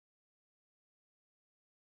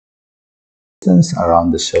distance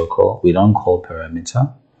around the circle we don't call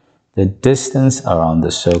perimeter. The distance around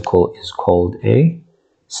the circle is called a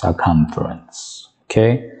circumference.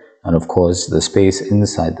 Okay, and of course the space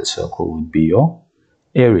inside the circle would be your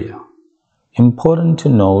area. Important to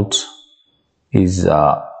note is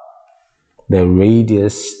the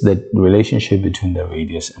radius, the relationship between the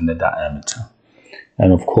radius and the diameter.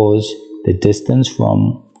 And of course, the distance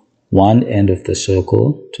from one end of the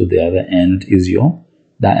circle to the other end is your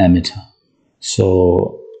diameter.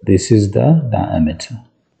 So this is the diameter.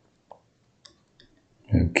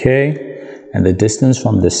 Okay, and the distance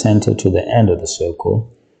from the center to the end of the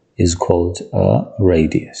circle is called a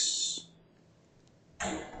radius.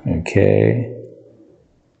 Okay,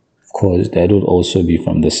 of course that would also be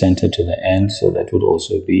from the center to the end, so that would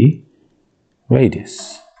also be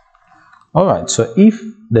radius. All right, so if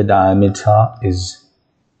the diameter is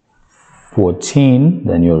 14,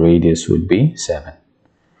 then your radius would be 7,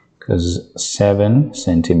 because 7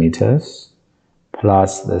 centimeters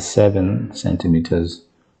plus the 7 centimeters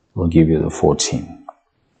will give you the 14.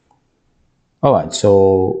 All right,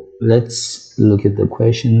 so let's look at the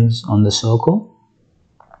questions on the circle.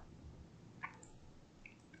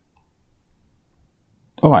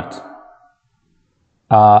 All right,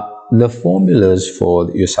 the formulas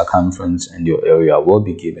for your circumference and your area will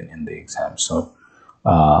be given in the exam. So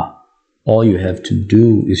all you have to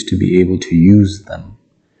do is to be able to use them.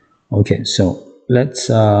 Okay, so let's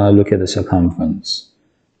look at the circumference,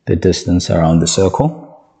 the distance around the circle.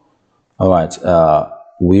 All right,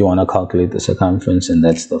 we want to calculate the circumference, and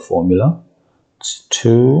that's the formula. It's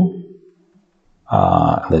 2,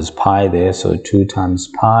 there's pi there, so 2 times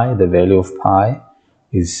pi, the value of pi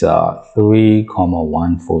is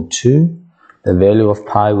 3,142. The value of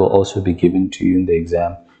pi will also be given to you in the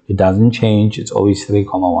exam. It doesn't change, it's always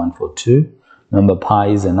 3,142. Remember, pi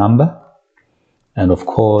is a number, and of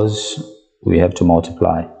course we have to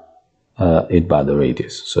multiply it by the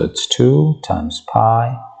radius. So it's 2 times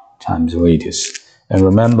pi times radius. And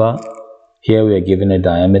remember, here we are given a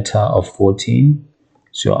diameter of 14,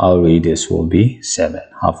 so our radius will be 7,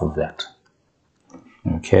 half of that.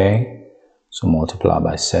 Okay, so multiply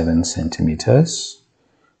by 7 centimeters.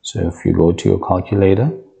 So if you go to your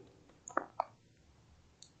calculator,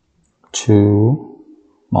 2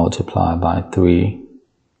 multiplied by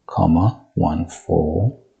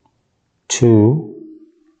 3,142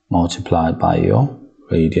 multiplied by your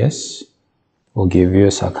radius will give you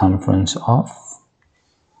a circumference of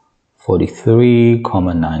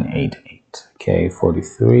 43,988. Okay,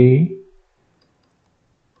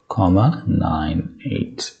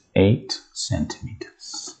 43,988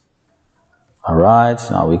 centimeters. All right,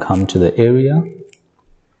 now we come to the area.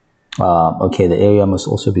 Okay, the area must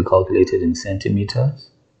also be calculated in centimeters,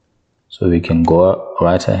 so we can go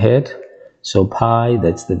right ahead. So pi,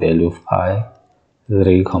 that's the value of pi,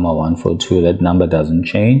 3,142, that number doesn't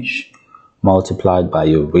change, multiplied by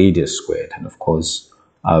your radius squared. And of course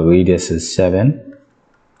our radius is 7,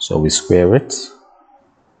 so we square it.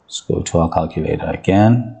 Let's go to our calculator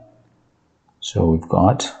again. So we've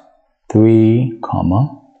got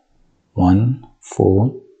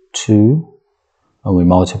 3,142, and we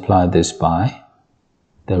multiply this by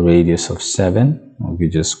the radius of 7. We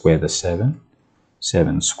just square the 7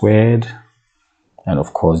 squared, and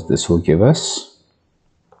of course this will give us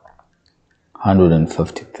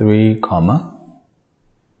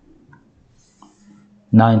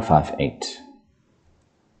 153,958.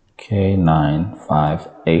 Okay,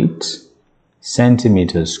 958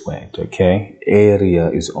 centimeters squared. Okay,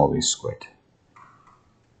 area is always squared.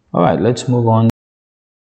 All right, let's move on